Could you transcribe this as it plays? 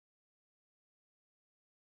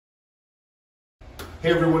Hey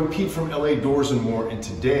everyone, Pete from LA Doors and More, and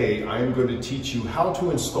today I am going to teach you how to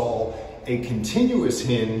install a continuous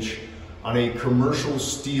hinge on a commercial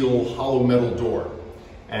steel hollow metal door.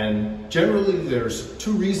 And generally there's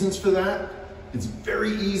two reasons for that. It's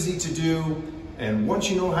very easy to do, and once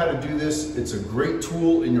you know how to do this, it's a great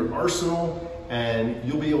tool in your arsenal, and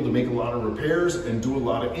you'll be able to make a lot of repairs and do a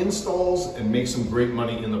lot of installs and make some great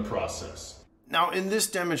money in the process. Now in this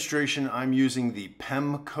demonstration I'm using the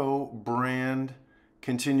Pemko brand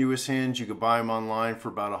continuous hinge. You can buy them online for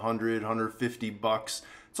about 100, 150 bucks.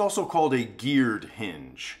 It's also called a geared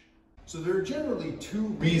hinge. So there are generally two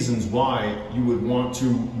reasons why you would want to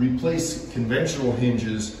replace conventional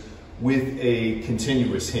hinges with a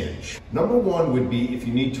continuous hinge. Number one would be if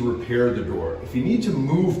you need to repair the door. If you need to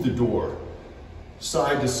move the door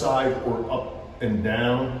side to side or up and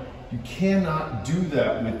down, you cannot do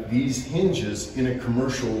that with these hinges in a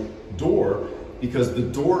commercial door because the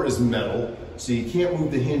door is metal, so you can't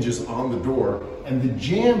move the hinges on the door, and the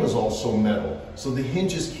jamb is also metal, so the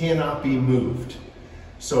hinges cannot be moved.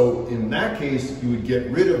 So in that case, you would get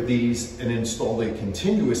rid of these and install a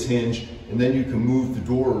continuous hinge, and then you can move the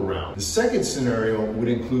door around. The second scenario would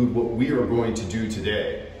include what we are going to do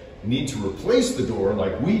today. You need to replace the door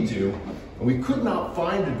like we do, and we could not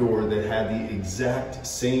find a door that had the exact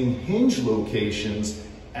same hinge locations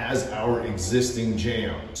as our existing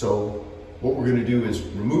jamb. So what we're going to do is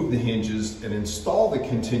remove the hinges and install the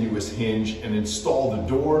continuous hinge and install the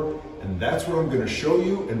door, and that's what I'm going to show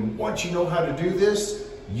you. And once you know how to do this,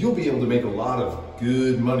 you'll be able to make a lot of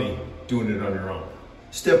good money doing it on your own.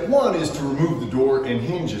 Step one is to remove the door and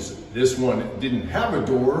hinges. This one didn't have a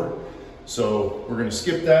door, so we're going to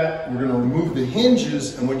skip that. We're going to remove the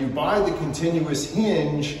hinges, and when you buy the continuous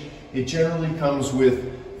hinge, it generally comes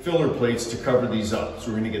with filler plates to cover these up. So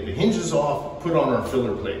we're going to get the hinges off, put on our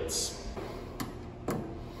filler plates.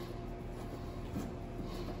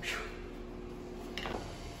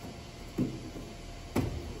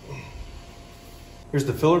 Here's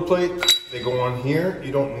the filler plate. They go on here.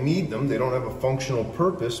 You don't need them. They don't have a functional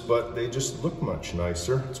purpose, but they just look much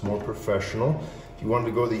nicer. It's more professional. If you wanted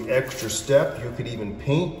to go the extra step, you could even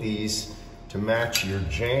paint these to match your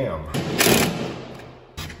jamb.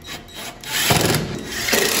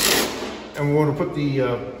 And we want to put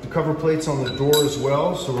the cover plates on the door as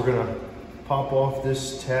well. So we're going to pop off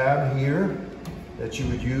this tab here that you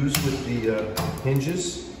would use with the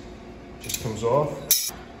hinges. Just comes off.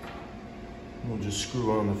 We'll just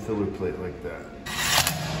screw on the filler plate like that.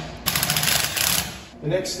 The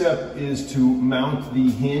next step is to mount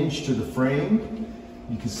the hinge to the frame.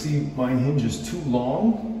 You can see my hinge is too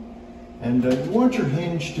long, and you want your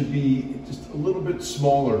hinge to be just a little bit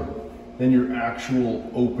smaller than your actual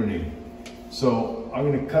opening. So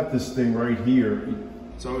I'm going to cut this thing right here.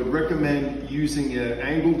 So I would recommend using an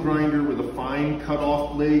angle grinder with a fine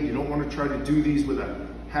cut-off blade. You don't want to try to do these with a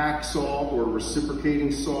hacksaw or a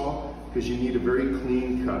reciprocating saw, because you need a very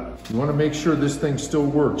clean cut. You want to make sure this thing still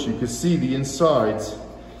works. You can see the insides.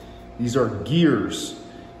 These are gears,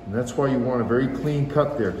 and that's why you want a very clean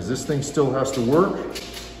cut there, because this thing still has to work.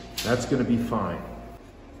 That's going to be fine.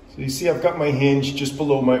 So you see I've got my hinge just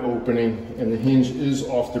below my opening, and the hinge is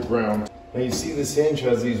off the ground. Now you see this hinge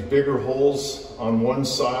has these bigger holes on one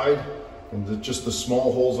side, and just the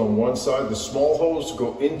small holes on one side. The small holes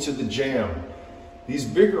go into the jamb. These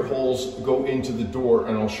bigger holes go into the door,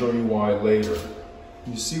 and I'll show you why later.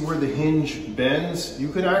 You see where the hinge bends? You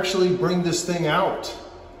could actually bring this thing out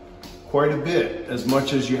quite a bit, as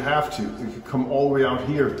much as you have to. You could come all the way out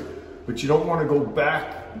here, but you don't want to go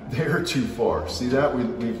back there too far. See that?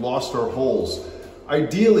 We've lost our holes.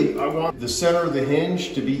 Ideally, I want the center of the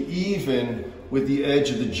hinge to be even with the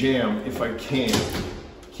edge of the jamb if I can.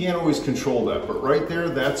 Can't always control that, but right there,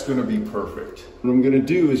 that's going to be perfect. What I'm going to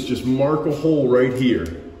do is just mark a hole right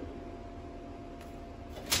here.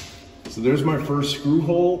 So there's my first screw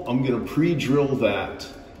hole. I'm going to pre-drill that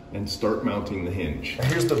and start mounting the hinge.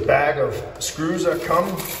 Here's the bag of screws that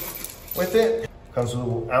come with it. Comes with a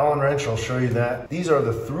little Allen wrench, I'll show you that. These are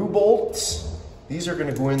the through bolts. These are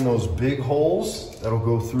going to go in those big holes that'll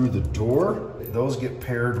go through the door. Those get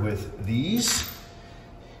paired with these.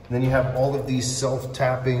 And then you have all of these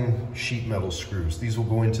self-tapping sheet metal screws. These will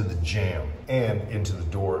go into the jamb and into the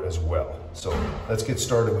door as well. So let's get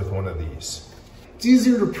started with one of these. It's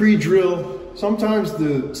easier to pre-drill. Sometimes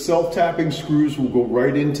the self-tapping screws will go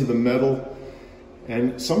right into the metal.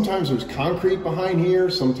 And sometimes there's concrete behind here.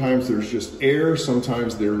 Sometimes there's just air.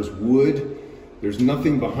 Sometimes there's wood. There's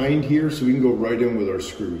nothing behind here, so we can go right in with our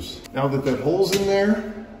screws. Now that that hole's in there,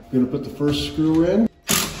 I'm gonna put the first screw in.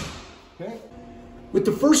 Okay. With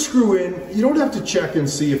the first screw in, you don't have to check and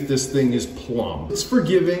see if this thing is plumb. It's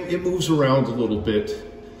forgiving, it moves around a little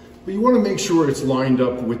bit, but you want to make sure it's lined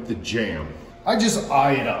up with the jamb. I just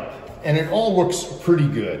eye it up, and it all looks pretty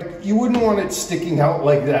good. You wouldn't want it sticking out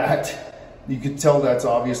like that. You could tell that's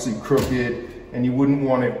obviously crooked, and you wouldn't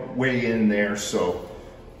want it way in there. So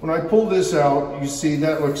when I pull this out, you see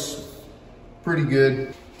that looks pretty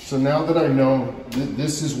good. So now that I know that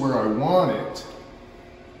this is where I want it,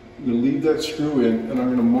 I'm going to leave that screw in, and I'm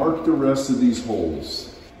going to mark the rest of these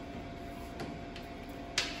holes.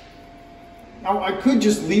 Now I could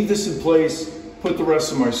just leave this in place, put the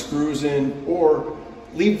rest of my screws in, or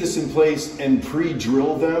leave this in place and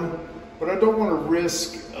pre-drill them, but I don't want to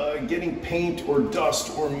risk getting paint or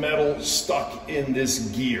dust or metal stuck in this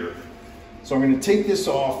gear. So I'm going to take this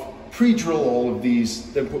off, pre-drill all of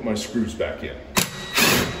these, then put my screws back in.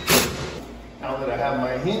 Now that I have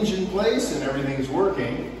my hinge in place and everything's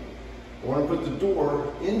working, I want to put the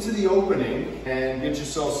door into the opening and get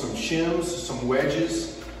yourself some shims, some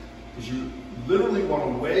wedges, because you literally want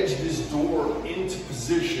to wedge this door into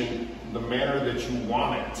position the manner that you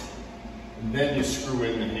want it. And then you screw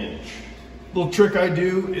in the hinge. Little trick I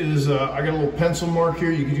do is I got a little pencil mark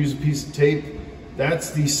here. You could use a piece of tape.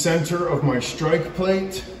 That's the center of my strike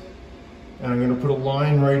plate. And I'm going to put a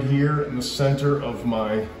line right here in the center of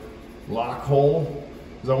my lock hole,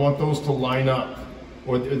 because I want those to line up,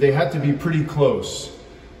 or they have to be pretty close.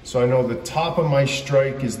 So I know the top of my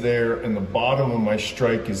strike is there and the bottom of my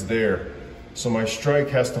strike is there. So my strike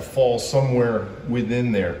has to fall somewhere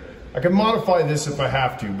within there. I can modify this if I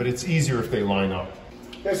have to, but it's easier if they line up.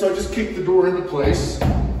 Okay, so I just kick the door into place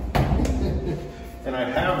and I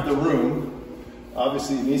have the room.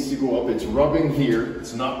 Obviously it needs to go up. It's rubbing here,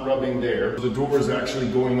 it's not rubbing there. The door is actually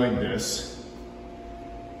going like this.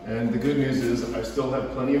 And the good news is I still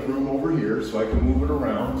have plenty of room over here, so I can move it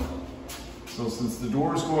around. So since the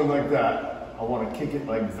door is going like that, I want to kick it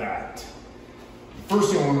like that. The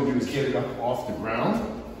first thing I want to do is get it up off the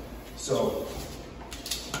ground. So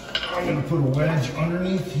I'm going to put a wedge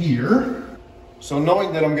underneath here. So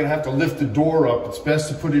knowing that I'm going to have to lift the door up, it's best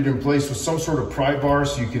to put it in place with some sort of pry bar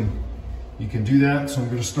so you can do that. So I'm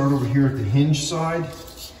going to start over here at the hinge side.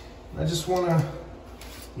 I just want to,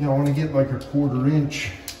 I want to get like a 1/4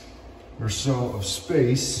 inch or so of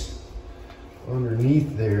space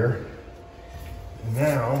underneath there. And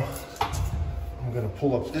now I'm going to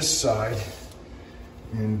pull up this side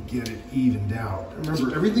and get it evened out.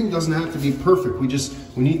 Remember, everything doesn't have to be perfect.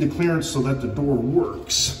 We need the clearance so that the door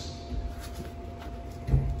works.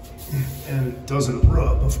 And it doesn't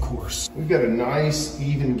rub, of course. We've got a nice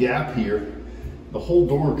even gap here. The whole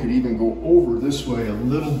door could even go over this way a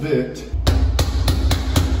little bit.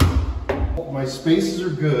 My spaces are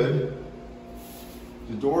good.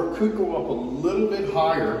 The door could go up a little bit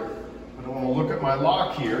higher. I don't want to look at my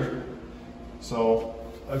lock here. So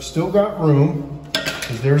I've still got room,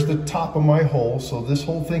 because there's the top of my hole. So this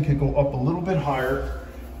whole thing could go up a little bit higher,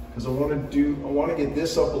 because I want to get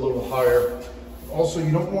this up a little higher. Also,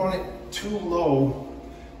 you don't want it too low,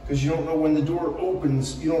 because you don't know when the door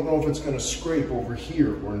opens, you don't know if it's going to scrape over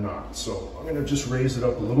here or not. So I'm going to just raise it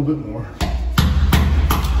up a little bit more.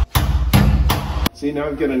 See, now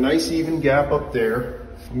I've got a nice even gap up there.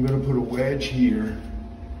 I'm going to put a wedge here.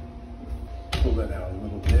 Pull that out a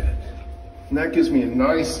little bit. And that gives me a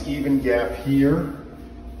nice even gap here.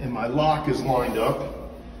 And my lock is lined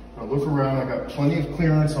up. I look around, I got plenty of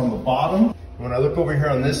clearance on the bottom. When I look over here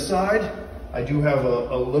on this side, I do have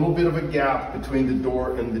a little bit of a gap between the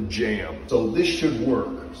door and the jamb. So this should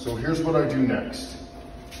work. So here's what I do next.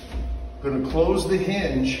 I'm going to close the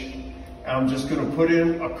hinge. And I'm just going to put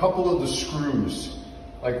in a couple of the screws,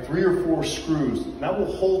 like 3 or 4 screws. And that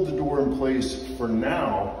will hold the door in place for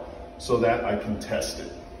now so that I can test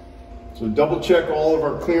it. So double check all of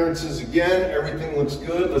our clearances again. Everything looks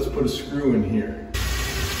good. Let's put a screw in here.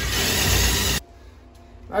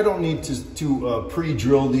 I don't need to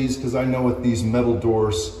pre-drill these, because I know with these metal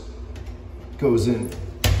doors, it goes in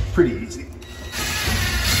pretty easy.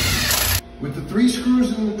 With the 3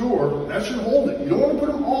 screws in the door, that should hold it. You don't want to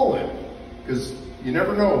put them all in, because you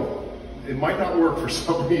never know. It might not work for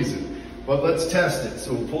some reason, but let's test it.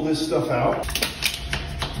 So we'll pull this stuff out.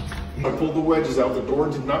 I pulled the wedges out, the door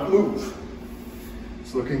did not move.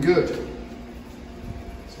 It's looking good.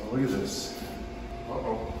 So look at this.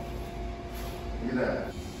 Uh-oh. Look at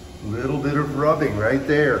that. Little bit of rubbing right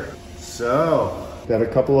there. So, got a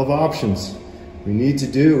couple of options. What we need to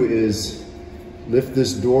do is lift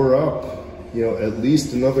this door up, at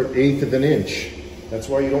least another 1/8 of an inch. That's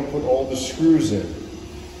why you don't put all the screws in.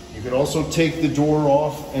 You can also take the door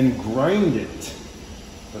off and grind it,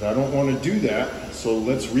 but I don't want to do that, so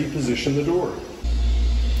let's reposition the door.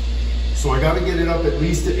 So I got to get it up at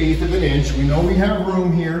least 1/8 of an inch. We know we have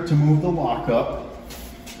room here to move the lock up,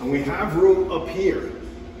 and we have room up here.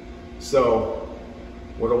 So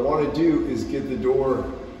what I want to do is get the door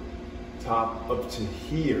top up to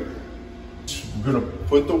here. We're going to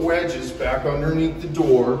put the wedges back underneath the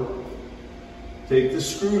door, take the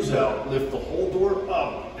screws out, lift the whole door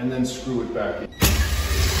up, and then screw it back in.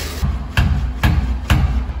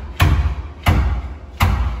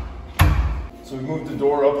 So we move the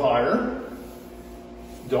door up higher,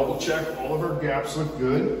 double check all of our gaps look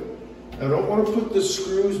good. I don't want to put the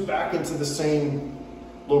screws back into the same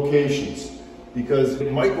locations because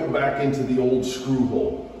it might go back into the old screw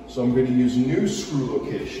hole. So I'm going to use new screw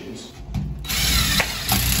locations.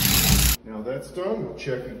 Now that's done, we'll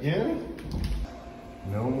check again.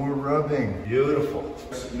 No more rubbing, beautiful.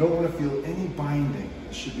 You don't want to feel any binding.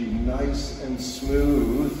 It should be nice and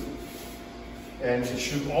smooth. And it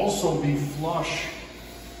should also be flush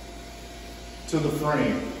to the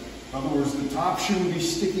frame. In other words, the top shouldn't be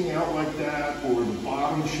sticking out like that, or the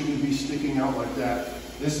bottom shouldn't be sticking out like that.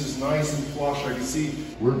 This is nice and flush. I can see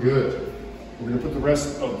we're good. We're going to put the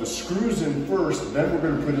rest of the screws in first, then we're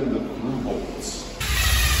going to put in the through bolts.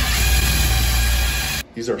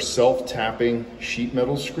 These are self-tapping sheet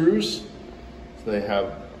metal screws. So they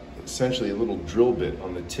have essentially a little drill bit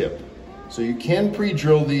on the tip. So you can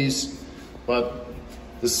pre-drill these, but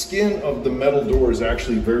the skin of the metal door is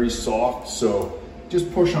actually very soft, so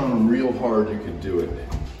just push on them real hard, you can do it.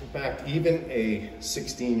 In fact, even a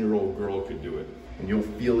 16-year-old girl could do it, and you'll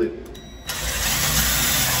feel it.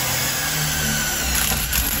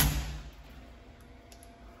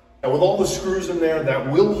 And with all the screws in there,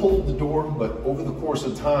 that will hold the door, but over the course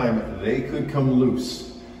of time, they could come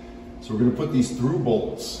loose. So we're going to put these through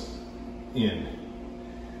bolts in.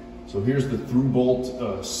 So here's the through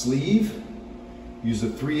bolt sleeve. Use a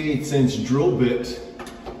 3/8 inch drill bit,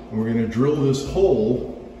 and we're going to drill this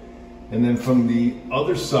hole, and then from the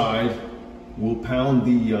other side, we'll pound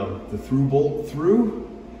the through bolt through,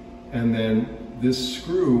 and then this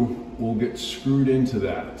screw will get screwed into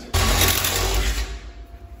that.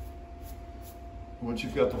 Once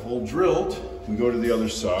you've got the hole drilled, we go to the other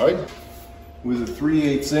side. With a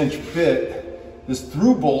 3/8 inch bit, this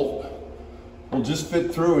through bolt will just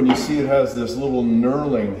fit through, and you see it has this little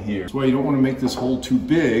knurling here. That's why you don't want to make this hole too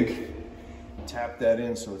big. Tap that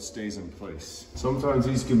in so it stays in place. Sometimes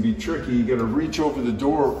these can be tricky. You got to reach over the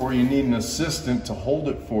door, or you need an assistant to hold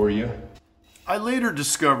it for you. I later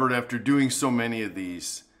discovered, after doing so many of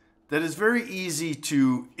these, that it's very easy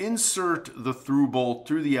to insert the through bolt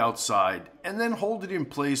through the outside and then hold it in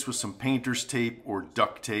place with some painter's tape or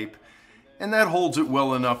duct tape. And that holds it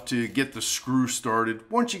well enough to get the screw started.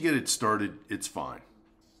 Once you get it started, it's fine.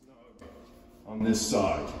 On this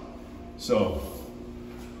side. So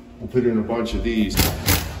we'll put in a bunch of these.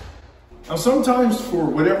 Now sometimes, for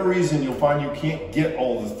whatever reason, you'll find you can't get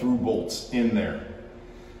all the through bolts in there.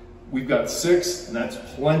 We've got 6, and that's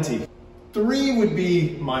plenty. 3 would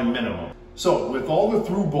be my minimum. So with all the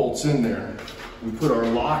through bolts in there, we put our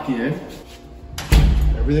lock in.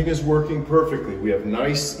 Everything is working perfectly. We have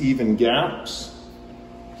nice even gaps.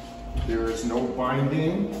 There is no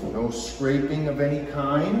binding, no scraping of any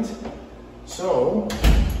kind. So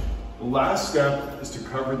the last step is to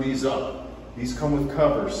cover these up. These come with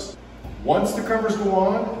covers. Once the covers go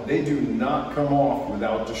on, they do not come off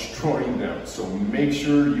without destroying them. So make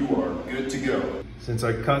sure you are good to go. Since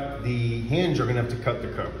I cut the hinge, I'm gonna have to cut the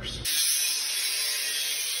covers.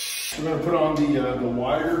 We're going to put on the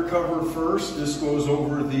wider cover first. This goes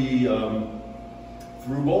over the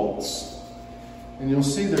through bolts. And you'll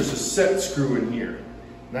see there's a set screw in here.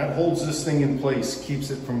 And that holds this thing in place, keeps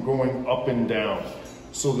it from going up and down.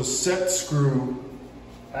 So the set screw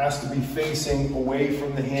has to be facing away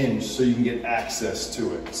from the hinge so you can get access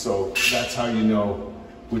to it. So that's how you know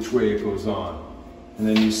which way it goes on. And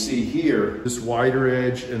then you see here, this wider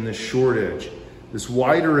edge and this short edge. This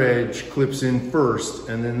wider edge clips in first,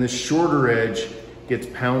 and then this shorter edge gets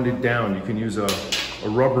pounded down. You can use a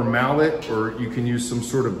rubber mallet, or you can use some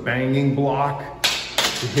sort of banging block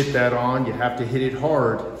to hit that on. You have to hit it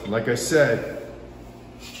hard. Like I said,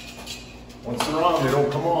 once they're on, they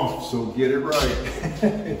don't come off, so get it right.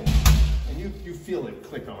 And you feel it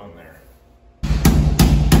click on there.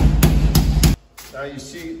 Now you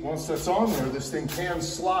see, once that's on there, this thing can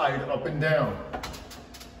slide up and down.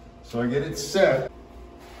 So I get it set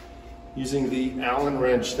using the Allen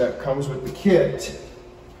wrench that comes with the kit.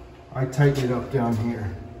 I tighten it up down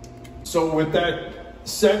here. So with that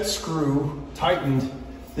set screw tightened,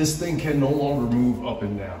 this thing can no longer move up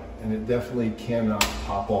and down, and it definitely cannot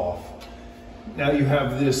pop off. Now you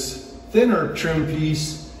have this thinner trim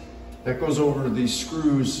piece That goes over these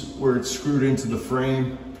screws where it's screwed into the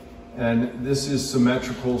frame. And this is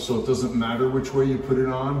symmetrical, so it doesn't matter which way you put it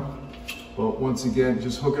on. But once again,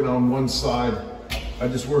 just hook it on one side. I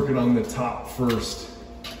just work it on the top first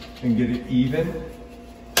and get it even.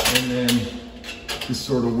 And then just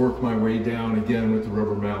sort of work my way down again with the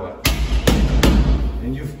rubber mallet.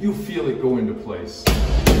 And you'll feel it go into place.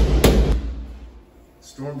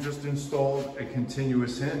 Storm just installed a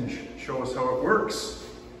continuous hinge. Show us how it works.